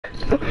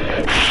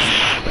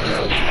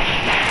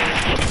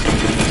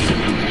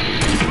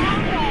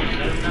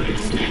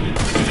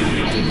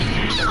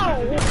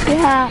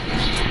Trying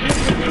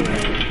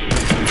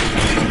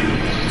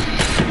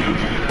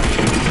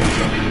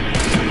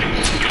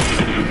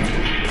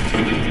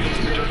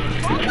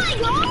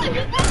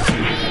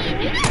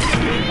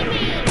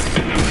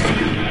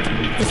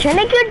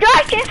to kill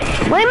Josh.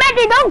 Wait,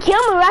 Matthew, don't kill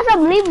me, or else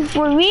I'm leaving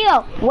for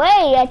real.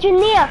 Wait, I just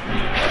need to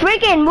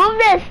freaking move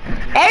this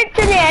air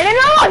to the end. I don't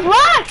know what's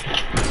wrong.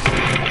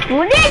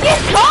 What did I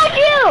just told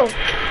you?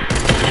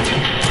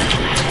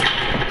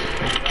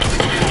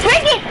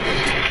 Freaking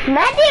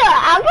Matthew,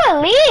 I'm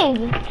gonna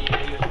leave.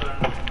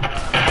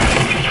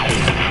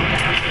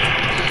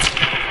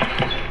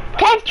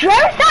 Can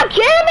Trevor stop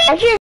killing me? I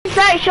should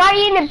start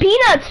shotting the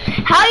peanuts.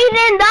 How you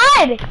didn't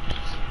die?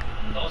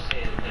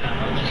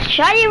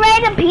 Shot you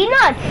right in the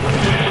peanuts,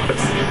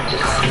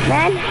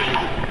 man.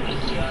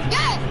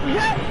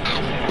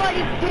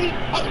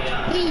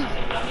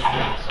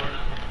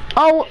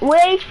 Oh,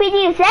 what HP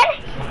you said?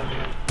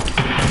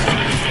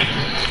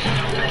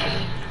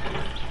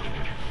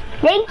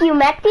 Thank you,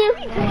 Matthew.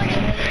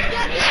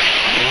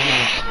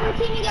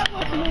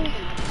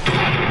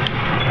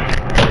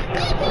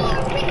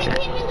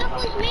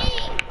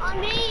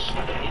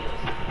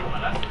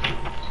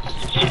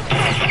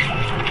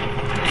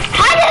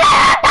 How did I?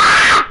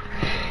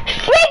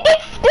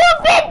 Freaking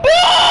stupid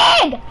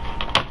pig!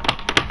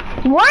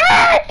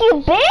 What, you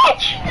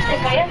bitch? ¿Te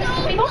callas,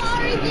 estúpido?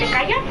 ¿Te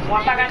callas o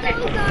apagaste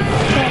tú?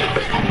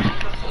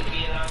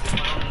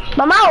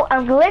 Mama,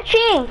 I'm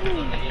glitching.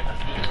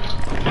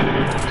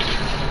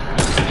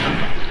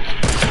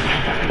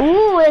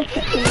 Ooh, I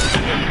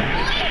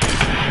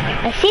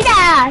see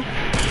that.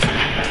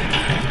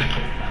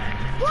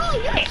 Whoa,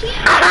 you're cute.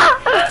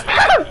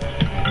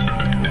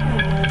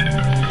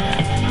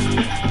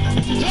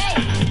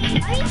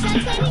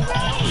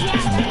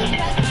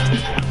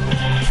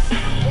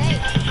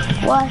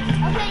 What?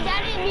 Okay,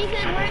 Daddy,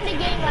 because we're in the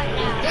game right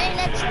now. Jay,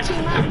 let's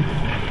team up.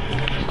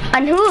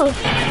 And who?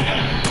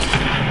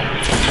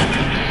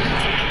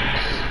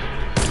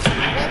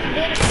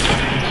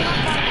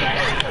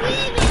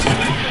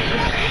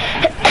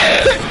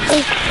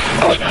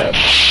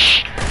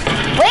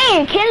 Wait,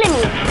 you're killing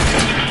me.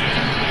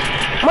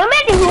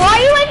 Momentum, who are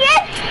you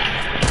again?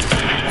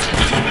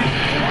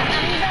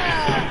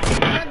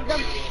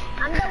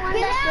 I'm the one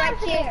that's right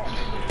here.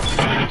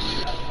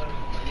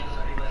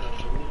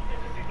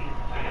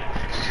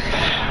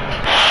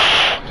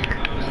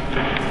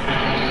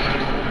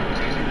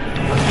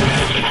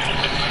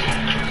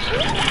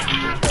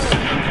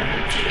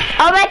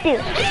 I'll bet you.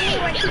 Hey,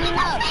 we're teaming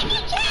up.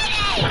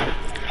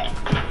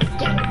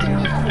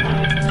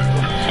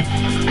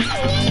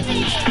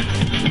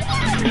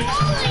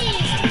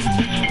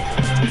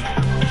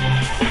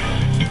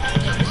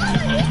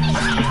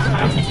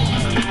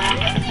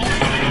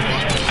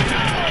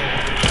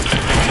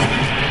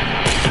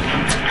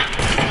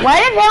 Why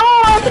does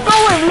everyone want to go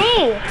with me?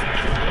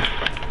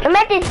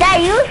 Matt, is that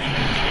you?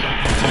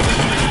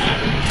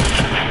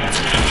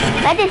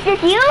 Matt, is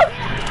this you?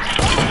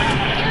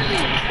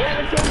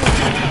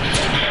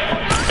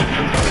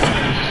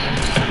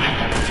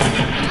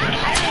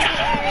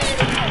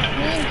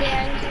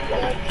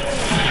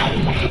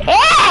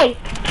 Hey!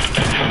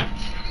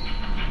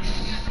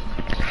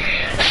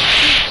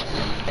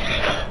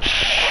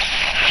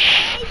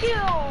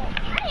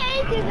 I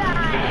hate you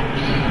guys.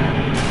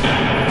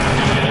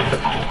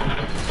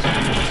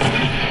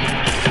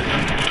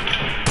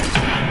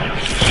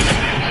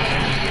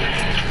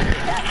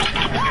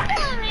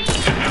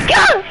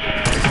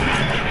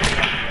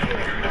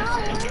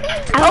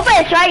 I hope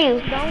I try you.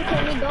 Don't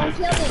kill me, don't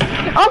kill me.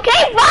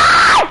 Okay,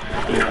 bye!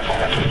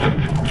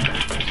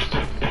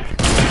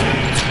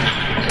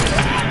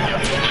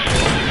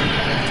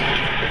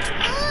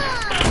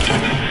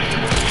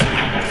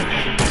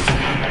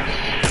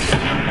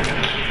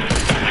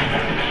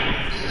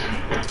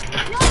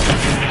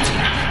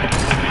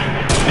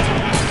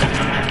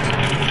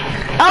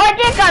 Oh, I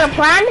just got a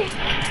plan.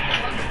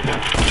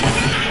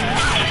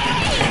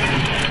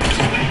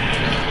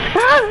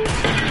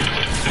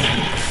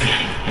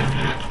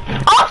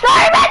 Oh,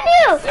 sorry,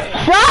 Matthew!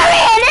 Sorry,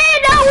 I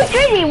didn't know it was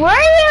Tracy. Where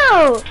are you?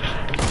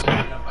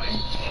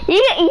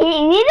 You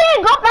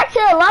didn't go back to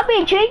the lobby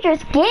and change your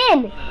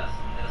skin.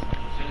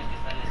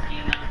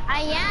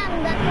 I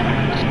am, that's what I'm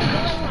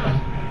doing.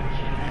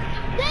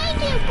 Thank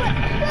you for,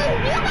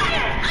 you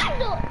guys,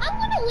 I'm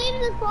gonna leave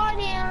this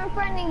party in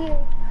front of you.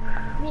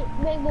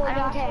 Big boy, I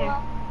don't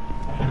care.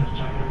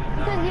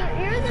 Because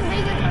you're the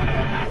biggest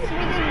person, the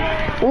biggest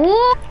boy.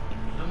 Ooh.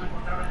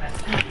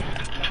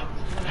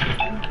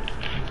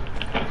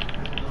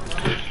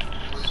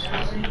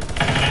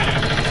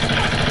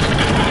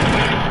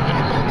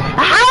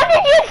 How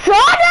did you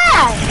saw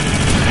that?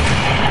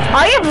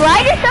 Are you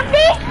blind or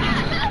something?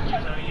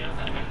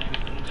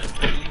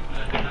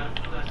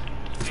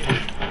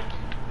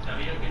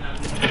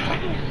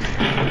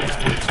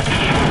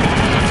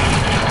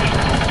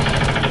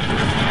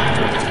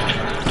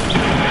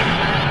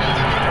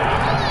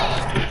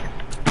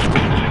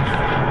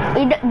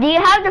 Do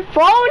you have the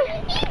phone?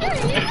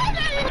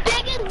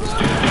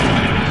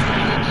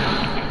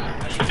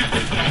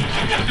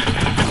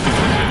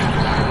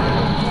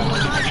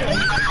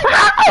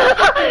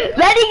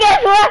 Matty,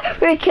 guess what?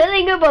 We're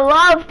killing him a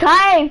lot of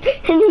times,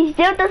 and he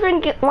still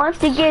doesn't wants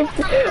to get.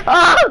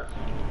 Oh!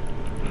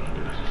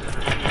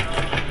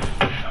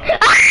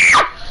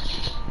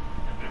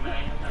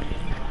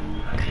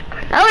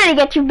 I'm gonna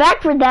get you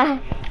back for that.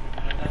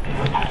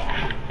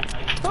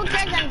 Who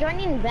cares? I'm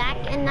joining back,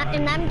 and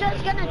I'm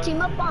just gonna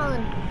team up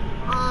on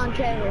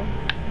Trevor.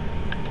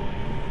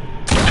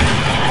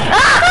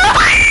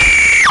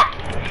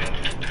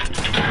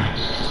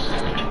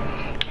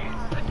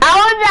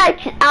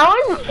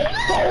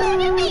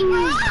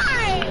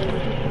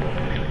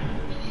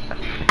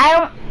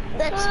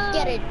 Let's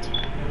get it.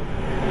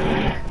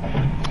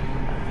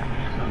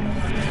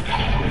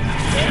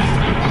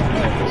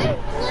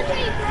 Look at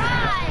you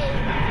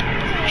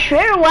cry.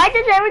 Sure, why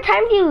does every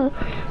time you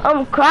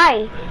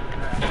cry?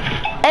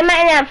 Am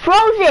I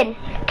frozen?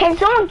 Can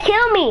someone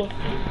kill me?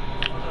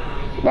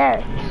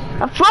 There.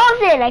 I'm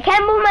frozen. I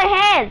can't move my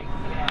hand.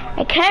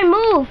 I can't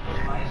move.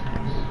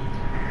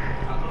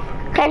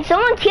 Can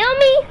someone kill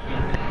me?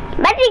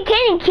 Matty,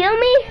 can you kill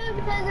me?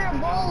 Because they're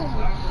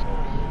bullies.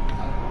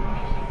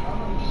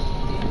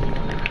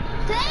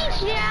 Thanks,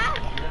 Jack.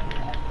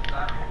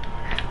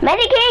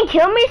 Matty, can you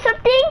kill me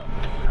something?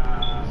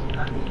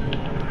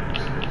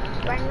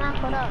 Right now,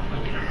 put up.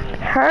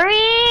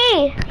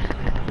 Hurry!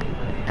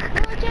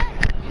 No, Jack.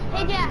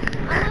 Hey, Jack.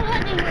 I'm gonna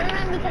have to hear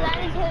him because I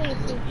didn't tell you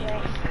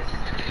secret.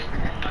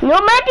 No,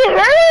 Matty,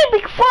 hurry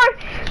before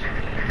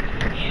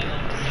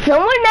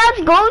someone else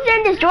goes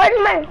and destroys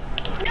my...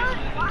 No,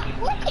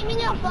 we're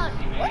teaming up on.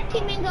 We're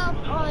teaming up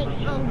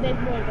on Big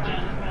Boy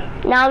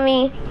guys. Not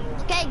me.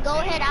 Okay, go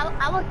ahead.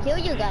 I will kill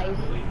you guys.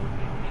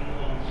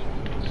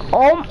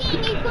 Oh,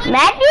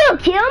 Matthew,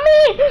 kill me!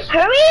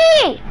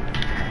 Hurry!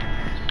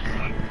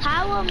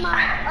 How am I?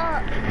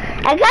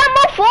 I gotta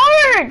move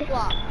forward.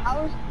 Well,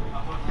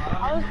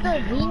 I was the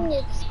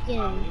Venus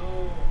skin.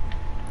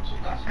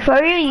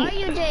 Hurry! How are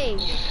you, Dave?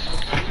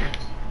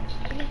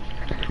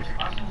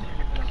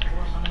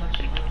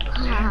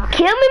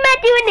 Kill me,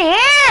 Matthew, in the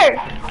air!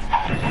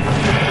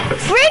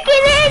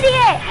 Freaking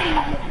idiot!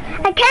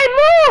 I can't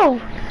move!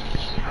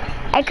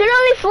 I can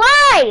only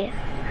fly!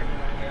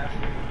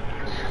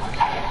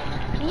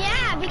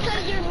 Yeah,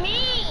 because you're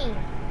mean.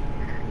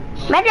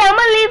 Matthew, I'm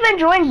gonna leave and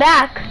join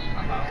back.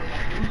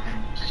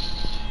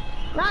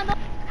 No,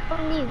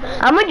 don't leave.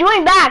 I'm gonna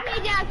join back.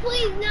 Hey, Dad,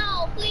 please,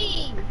 no,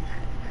 please.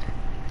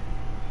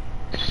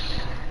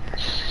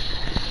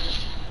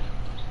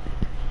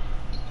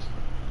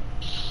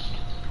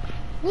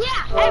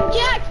 Yeah, and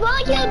Jack,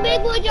 fuck you,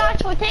 Big Boy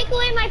Joshua. Take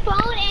away my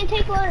phone and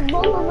take away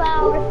both of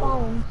our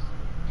phones.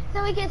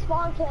 So we can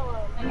spawn kill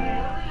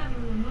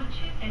him.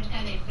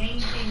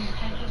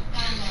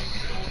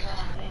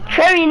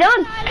 Trevor, you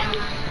know,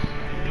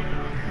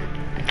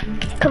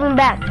 coming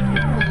back.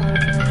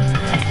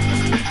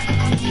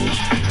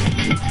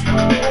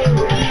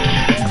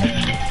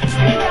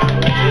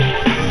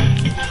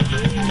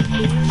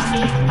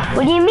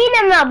 What do you mean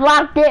I'm not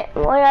blocked it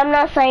when I'm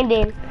not signed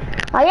in?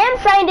 I am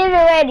signed in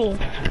already.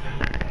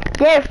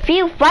 There are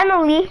few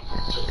finally.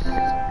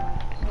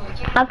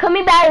 I'm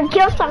coming back and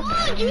kill some.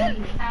 Oh,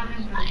 dude.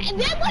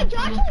 Big Boy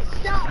Joshua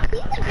sucks.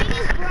 He's the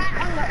biggest rat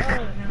on the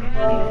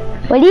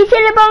earth. What did you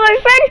say about my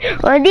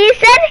friend? What did you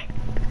say?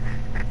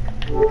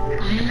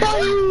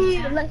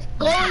 Let's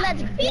go,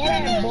 let's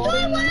get it, boy.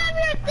 Doing one of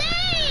your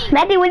things.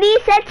 Matty, what did he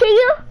say to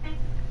you?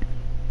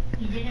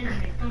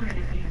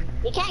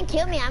 You can't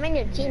kill me. I'm in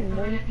your team,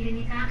 boy.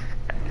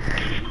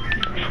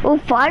 Oh,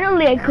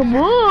 finally I can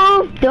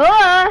move.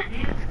 Duh.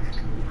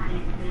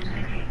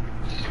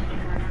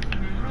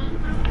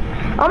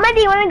 Oh,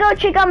 Matty, you wanna go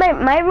check out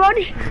my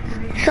road?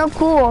 So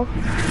cool.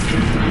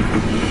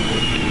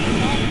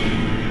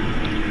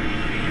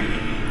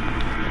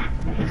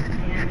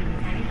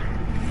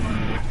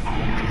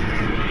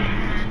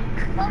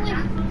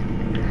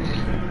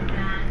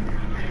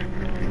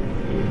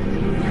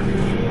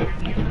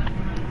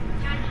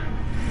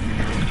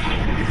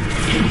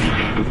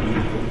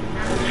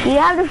 You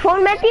have the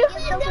phone, Matthew?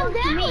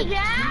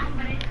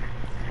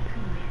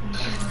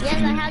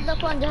 Yes, I have the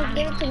phone. Just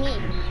give it to me.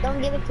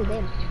 Don't give it to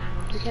them.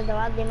 Because they're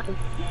all them.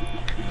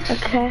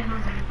 Okay.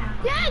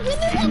 Yeah, give me the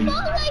phone so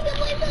I can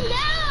place them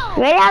down.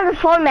 Ready to have the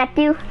phone,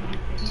 Matthew.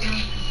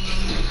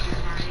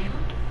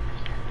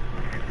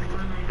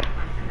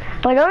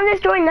 But don't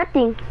destroy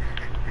nothing.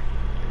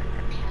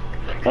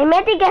 Hey,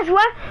 Matthew, guess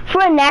what?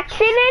 For an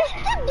accident?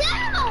 Place them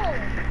down.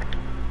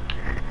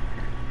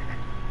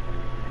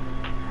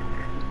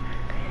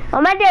 Oh,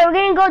 Matthew, we're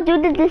gonna go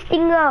do this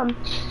thing.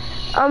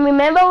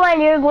 Remember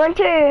when you were going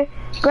to your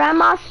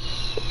grandma's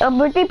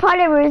birthday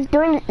party?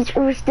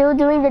 We're still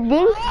doing the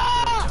thing.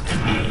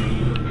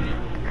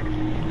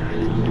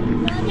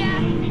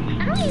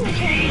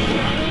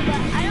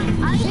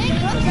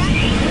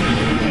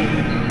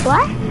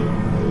 What?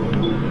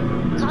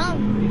 Come.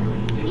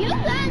 You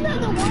guys are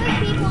the worst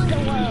people in the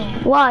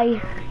world.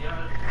 Why?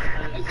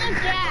 It's a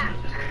Jack.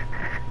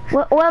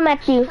 What,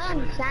 Matthew?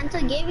 Come,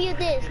 Santa gave you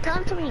this.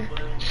 Come to me.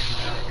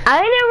 I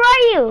didn't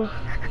write you.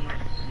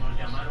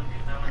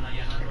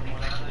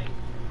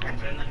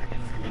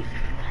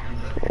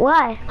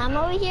 Why? I'm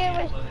over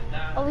here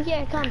over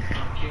here, come.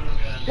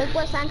 Look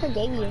what Santa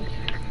gave you.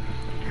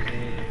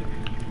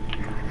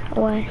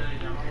 Why?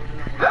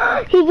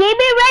 He gave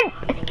me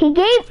he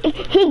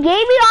gave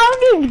me all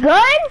these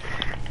guns?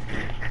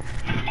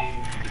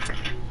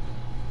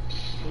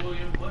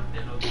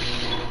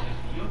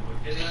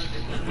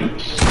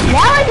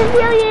 Now I can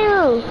kill you!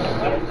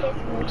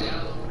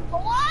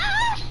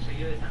 What?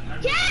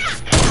 Yeah!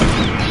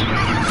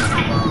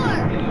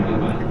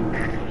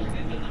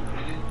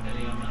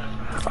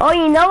 Oh,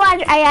 you know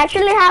what? I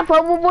actually have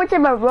hoverboards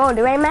in my road,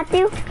 right,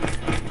 Matthew?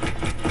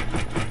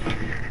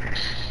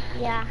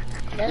 Yeah.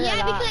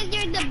 Yeah, because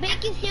you're the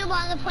biggest noob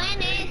on the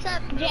planet, so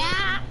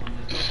yeah.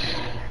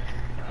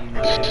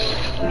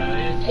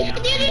 You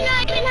do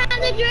not even have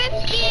the drift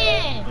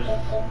skin.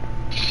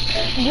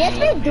 Yes,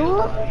 we do.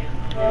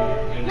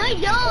 No,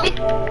 you don't.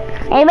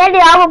 Hey, Matthew,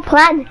 I have a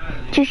plan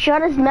to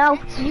shut his mouth.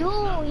 You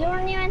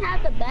don't even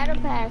have the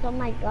battle pass. Oh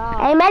my god.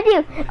 Hey,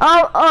 Matthew,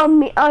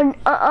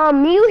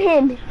 mute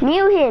him.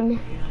 Mute him.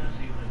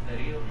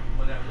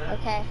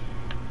 Okay.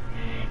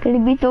 Gonna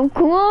be so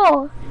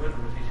cool.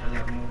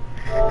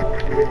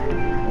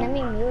 Let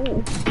me mute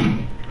him.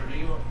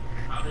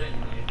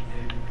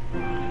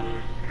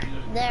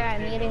 There, I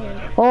muted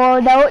him. Oh,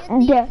 that would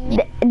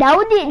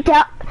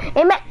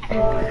hey,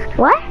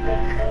 what?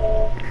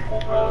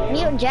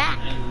 Mute Jack.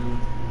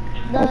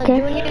 The Okay.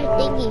 junior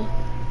thingy.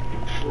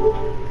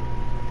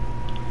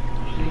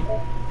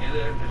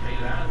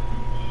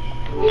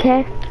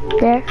 Okay,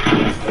 there.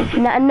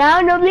 Now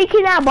nobody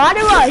cannot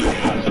bother us.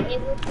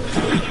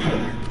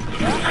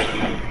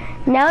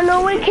 Now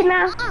no one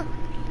cannot.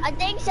 I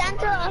think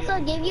Santa also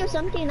gave you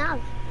something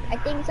else.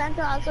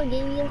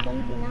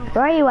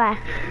 Where are you at?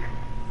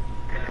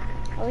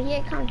 Over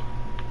here, come.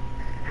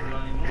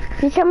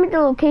 Just tell me the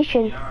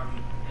location.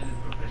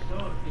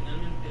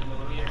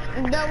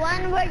 The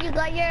one where you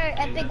got your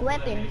epic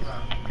weapons.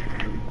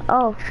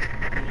 Oh.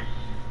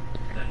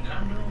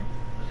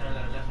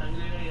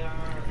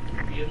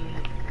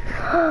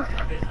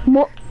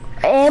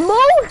 Ammo?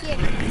 Here.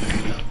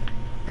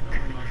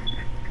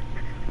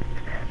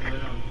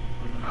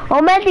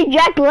 Oh, Matthew,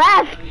 Jack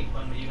left.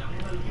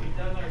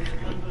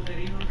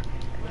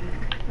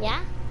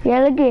 Yeah? Yeah,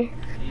 look at.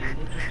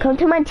 Come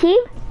to my team.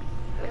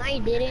 No,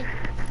 you didn't.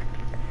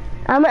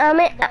 I'm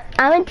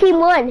in team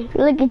 1.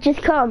 Look, it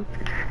just come.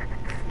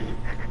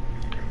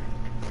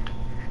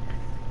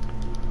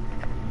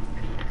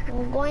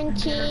 I'm going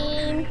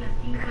team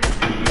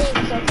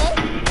 6, okay?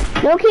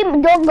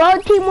 Don't go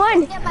team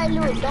 1. Don't get my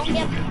loot.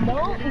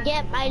 Don't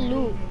get my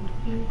loot.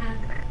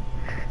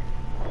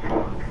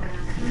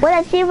 Well,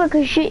 let's see if I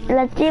can shoot.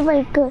 Let's see if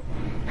I can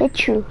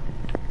hit you.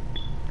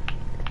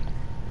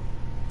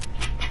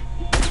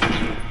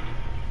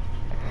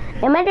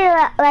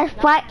 Let's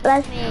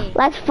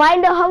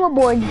find the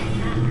hoverboard.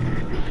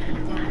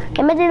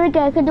 Imagine, look,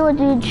 I could do it,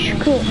 dude.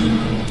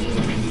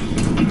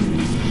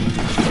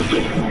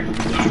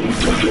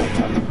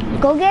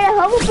 Go get a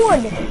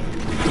hoverboard.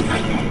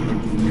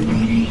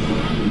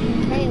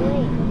 Hey,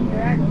 wait.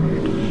 Where are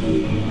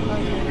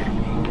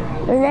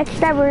they? The next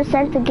time we're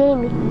sent the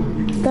game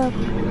stuff.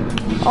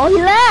 Oh,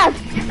 he left.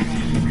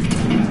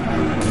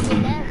 He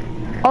left.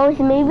 Oh,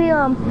 so maybe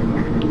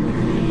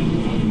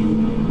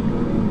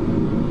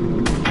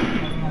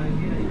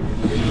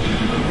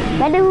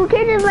But who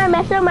cares if I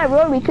mess up my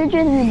road? We could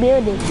just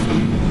rebuild it.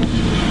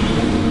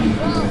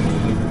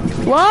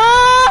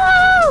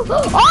 Whoa!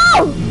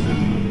 Oh!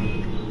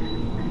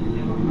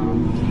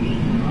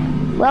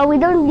 Well, we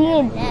don't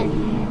need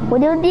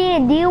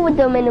to deal with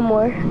them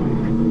anymore.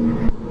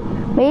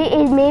 Maybe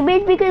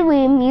it's because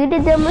we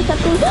muted them or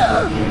something.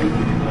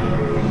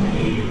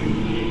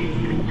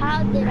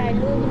 How did I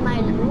lose my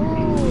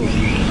loot?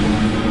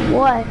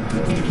 What?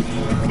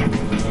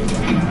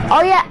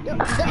 Oh yeah.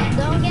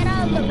 Don't get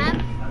out of the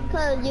map,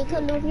 because you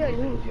could lose your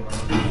loot.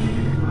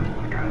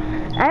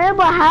 I know,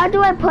 but how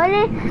do I put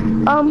it?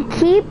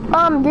 Keep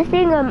this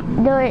thing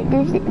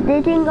this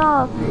thing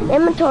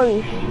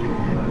inventory.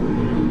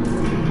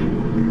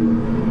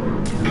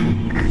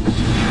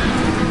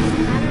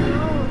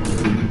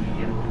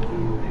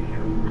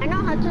 I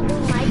know how to do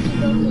mighty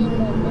goats in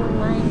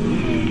mine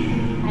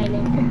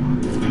island.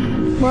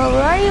 Well,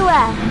 where are you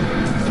at?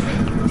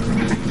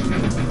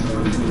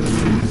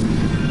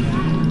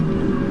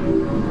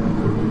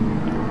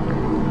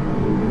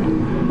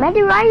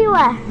 Matthew, where are you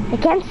at? I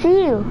can't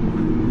see you.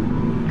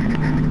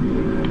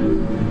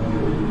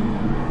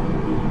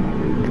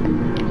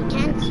 You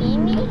can't see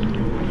me?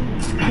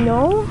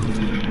 No?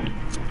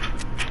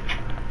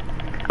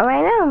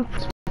 Alright now.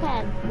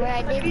 Where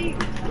I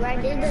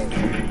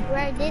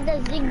did the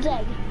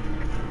zigzag.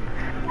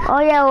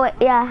 Oh yeah, wait,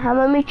 yeah, I'm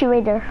gonna meet you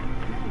right there.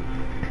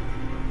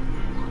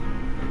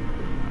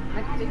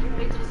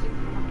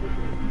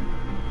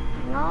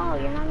 No,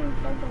 you're not in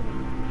front of me.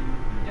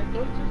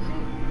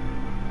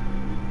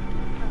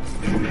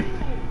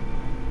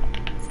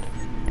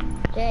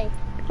 Jay.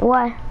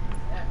 What?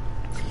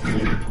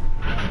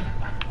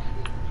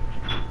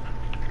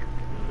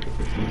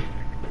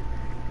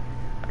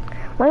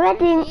 What am I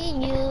doing? See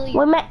you.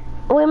 What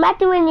We met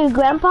when your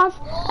grandma's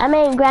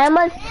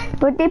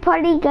birthday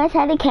party, you guys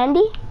had a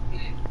candy?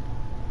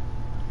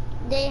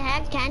 They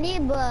had candy,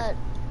 but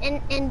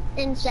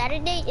in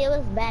Saturday it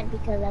was bad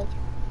because like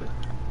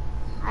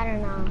I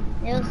don't know.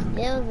 It was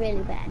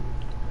really bad.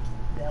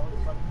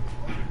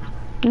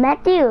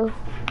 Matthew.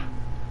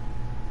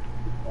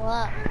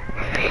 What?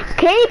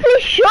 Can you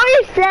please show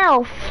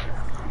yourself?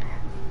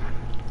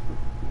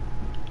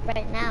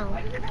 Right now.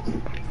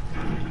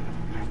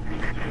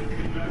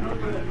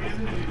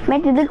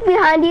 Matthew, look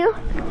behind you.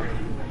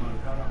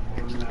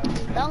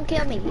 Don't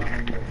kill me.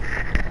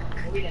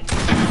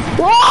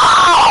 Whoa!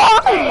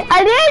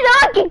 I didn't know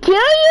I could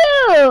kill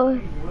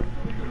you!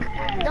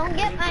 Don't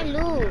get my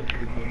loot.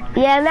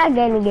 Yeah, I'm not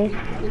getting it.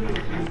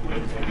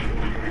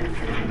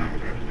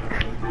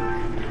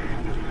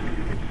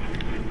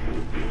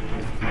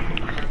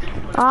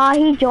 Ah,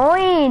 he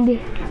joined.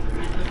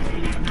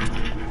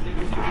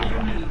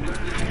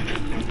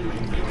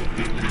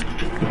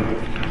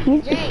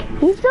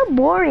 He's so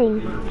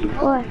boring.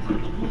 What?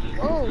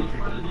 Oh.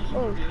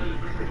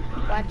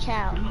 Watch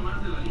out.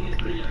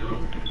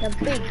 The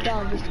big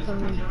dog is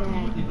coming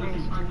back.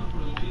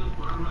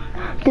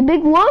 The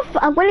big wolf?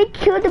 I'm gonna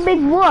kill the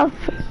big wolf.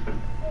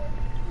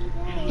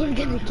 He's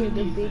gonna kill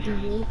the big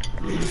wolf.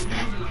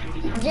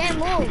 Jay,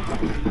 move.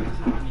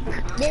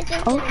 This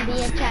is gonna be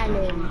a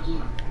challenge.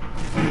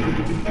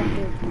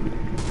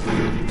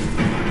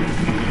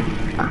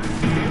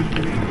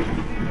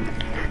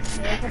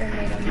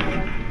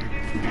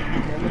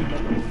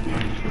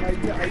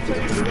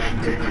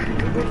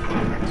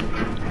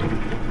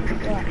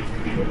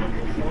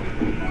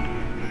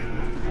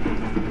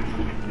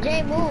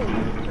 Jay, move.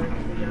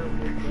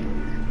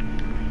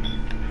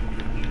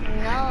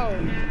 No.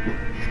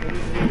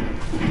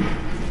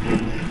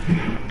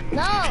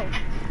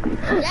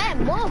 Jay,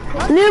 move.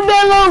 Leave me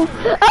alone.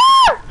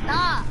 Ah!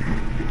 Stop.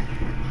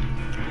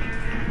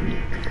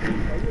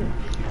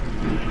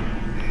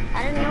 I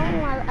don't know.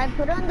 I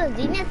put on the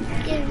Zenith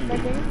skin, but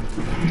then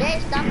Jay,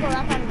 stop or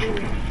else I'm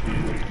doing.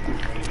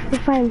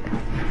 You're fine.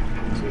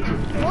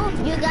 Move.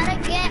 You gotta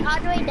get all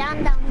the way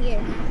down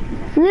here.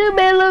 Leave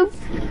me alone.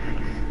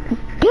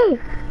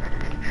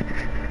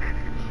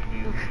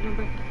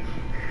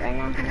 Right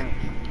now.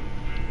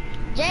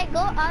 Jay, go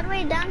all the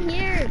way down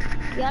here.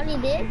 You already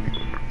did?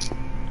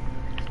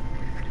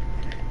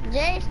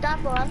 Jay,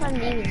 stop or else I'm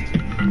leaving.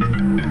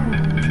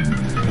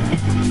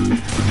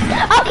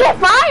 Okay,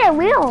 fine, I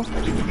will.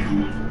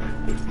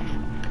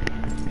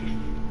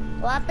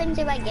 What happens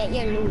if I get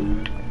your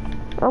loot?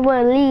 I'm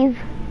gonna leave.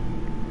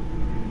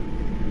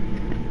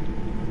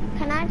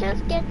 Can I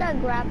just get the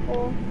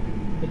grapple?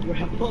 The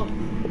grapple?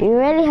 You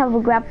already have a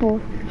grapple.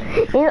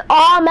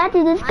 Oh,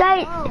 Matthew, this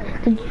guy,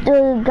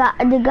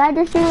 the guy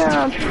that's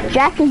saying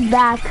Jack is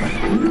back.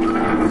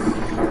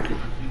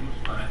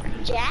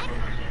 Jack?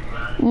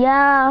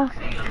 Yeah,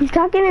 he's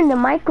talking in the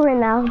mic right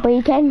now, but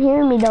you can't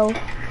hear me though.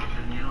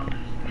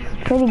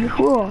 It's pretty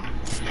cool.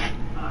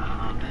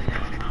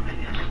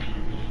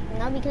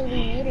 No, because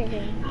we muted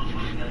him.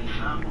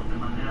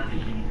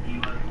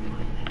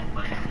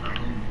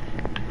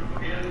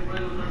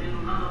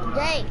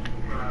 Jay,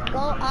 go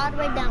all the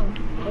way down,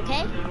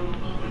 okay?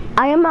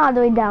 I am all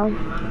the way down.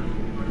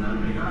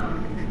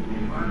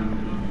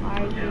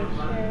 Are you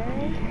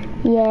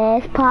sure?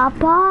 Yes,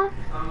 Papa.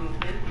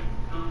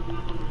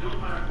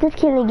 Just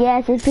kidding,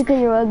 yes, it's because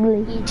you're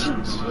ugly.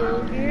 Eating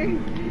sugar?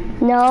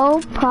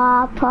 No,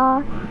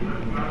 Papa.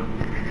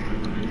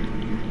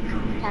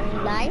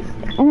 Telling lies?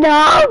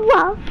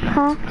 No,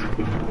 Papa.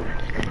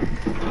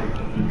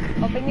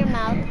 Open your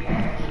mouth.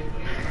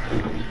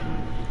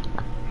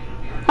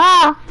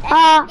 Ah,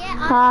 ah, Get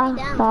ah, all the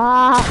way down.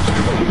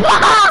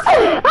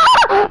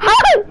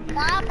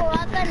 Stop or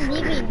else I'm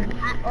leaving.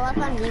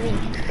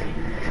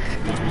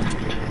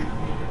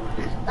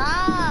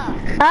 Stop.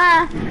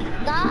 Ah,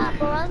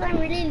 Stop or else I'm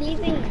really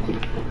leaving.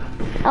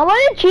 I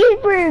want a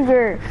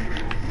cheeseburger.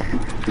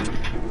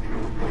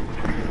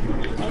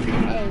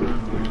 Okay.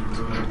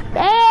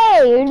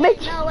 Hey,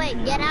 bitch. No, wait,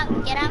 get out.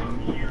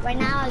 Right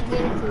now I'll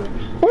give it to you.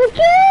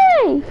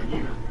 Okay.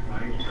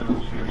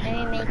 Let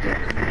me make it.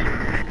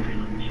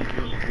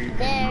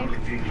 There.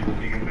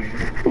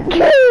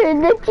 Good,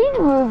 the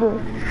cheeseburger.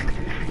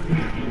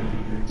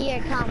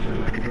 Here, come.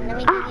 Let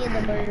me give you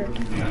the burger.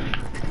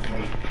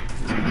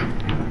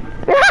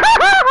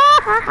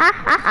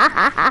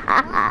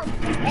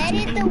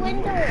 Edit the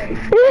window.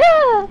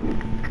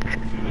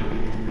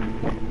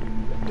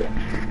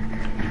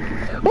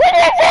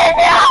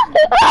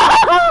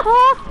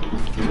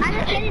 I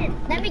just did it.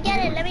 Let me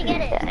get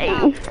it.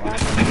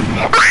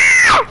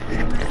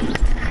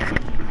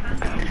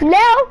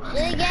 No.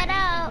 Really get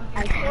out. I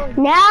told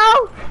you. Now,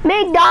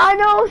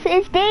 McDonald's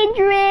is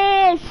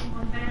dangerous.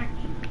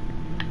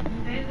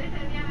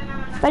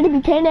 But to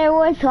pretend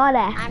everyone saw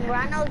that. I'm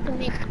Ronald to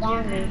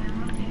McDonald's.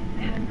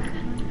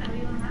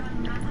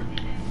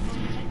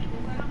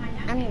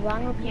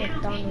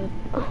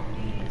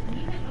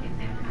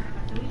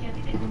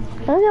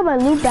 Look at my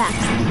loot back.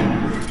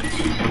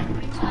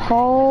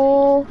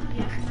 Oh.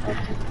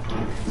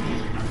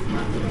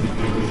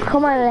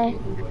 Come on, Lay.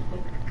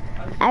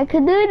 I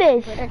could do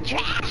this. The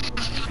trash.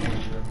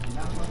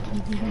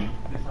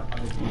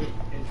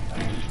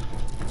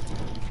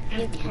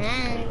 You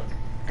can.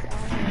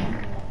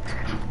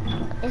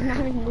 It's not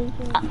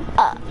illegal.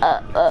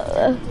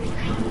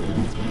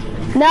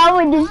 Now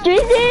with the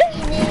street is?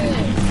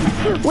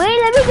 Wait,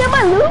 let me get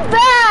my loot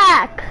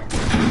back.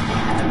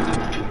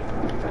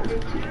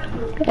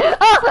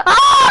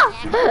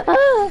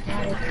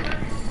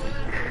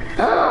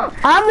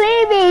 I'm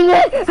leaving.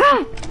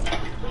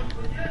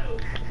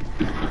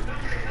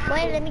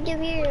 Wait, let me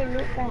give you your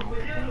loot back.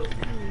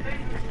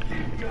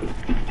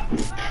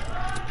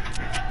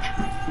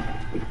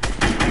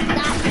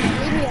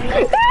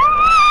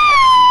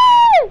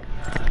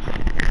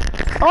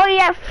 Oh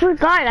yeah, I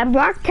forgot. I'm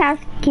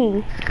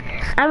broadcasting.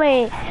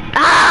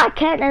 I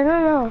can't. I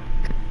don't know.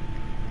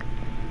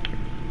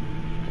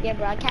 You're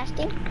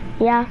broadcasting?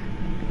 Yeah.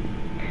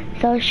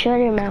 So shut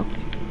your mouth.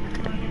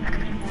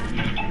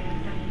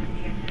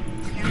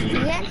 You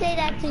can't say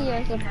that to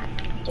your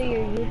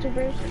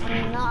YouTubers.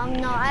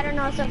 I don't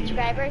know,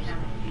 subscribers.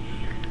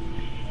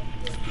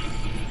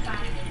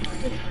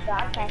 It's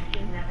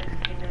broadcasting.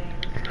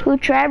 Who,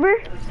 Trevor?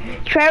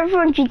 Trevor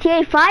from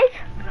GTA 5?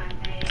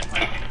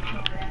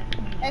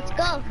 Let's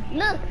go.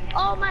 Look.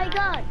 Oh my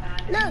God.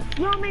 Look,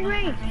 Roman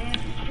Reigns.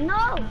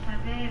 No.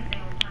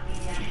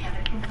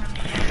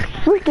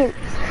 Freaking.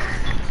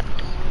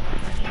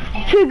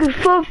 Trigger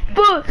for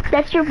foot.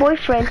 That's your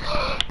boyfriend.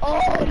 Oh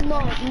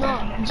no.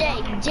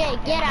 Jay,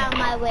 get out of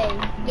my way.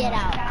 Get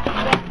out.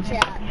 Watch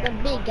out. The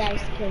big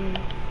guy's coming.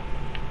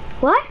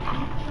 What?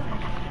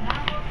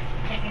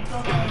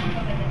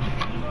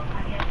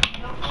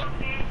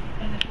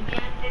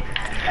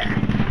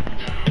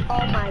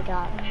 Oh my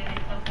God.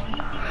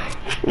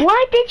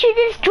 Why did you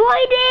destroy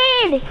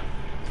it?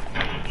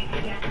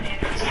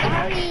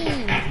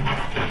 Sorry.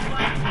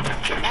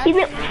 You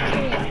know,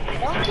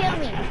 Don't kill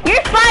me.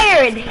 you're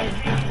fired.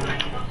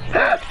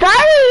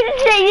 Sorry.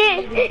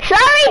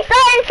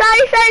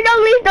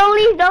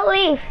 Don't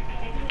leave.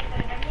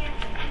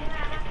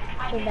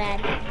 Too bad.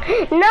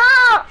 No.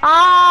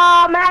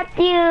 Oh,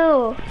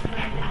 Matthew.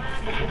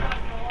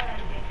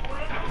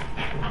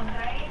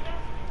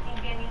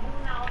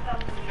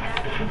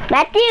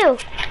 Matthew.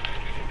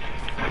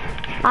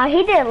 Oh,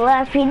 he did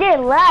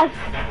left.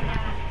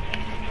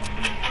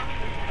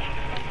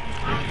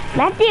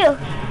 Matthew.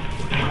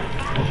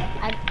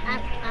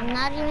 I'm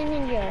not even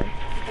in your.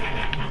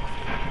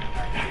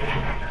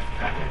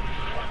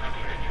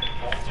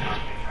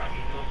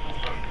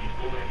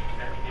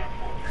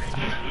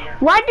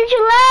 Why did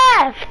you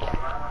left?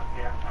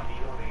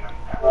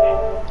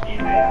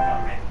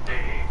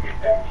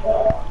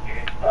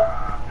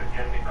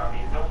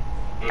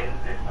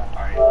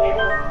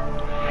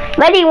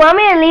 But do you want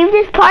me to leave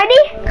this party?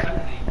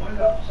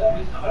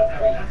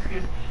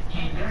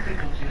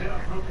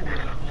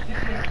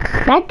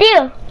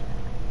 Matthew,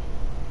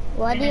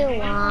 What do you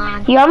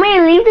want? you want me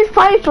to leave this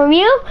party for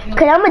you?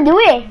 Cause I'm gonna do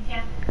it.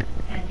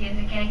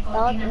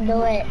 Don't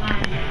do it.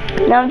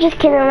 No, I'm just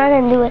kidding. I'm not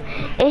gonna do it.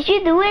 If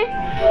you do it,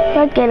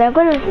 okay,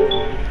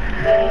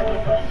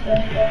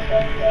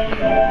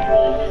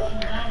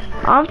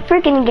 I'm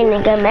freaking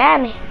gonna get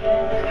mad.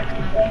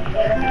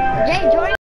 Jay, join.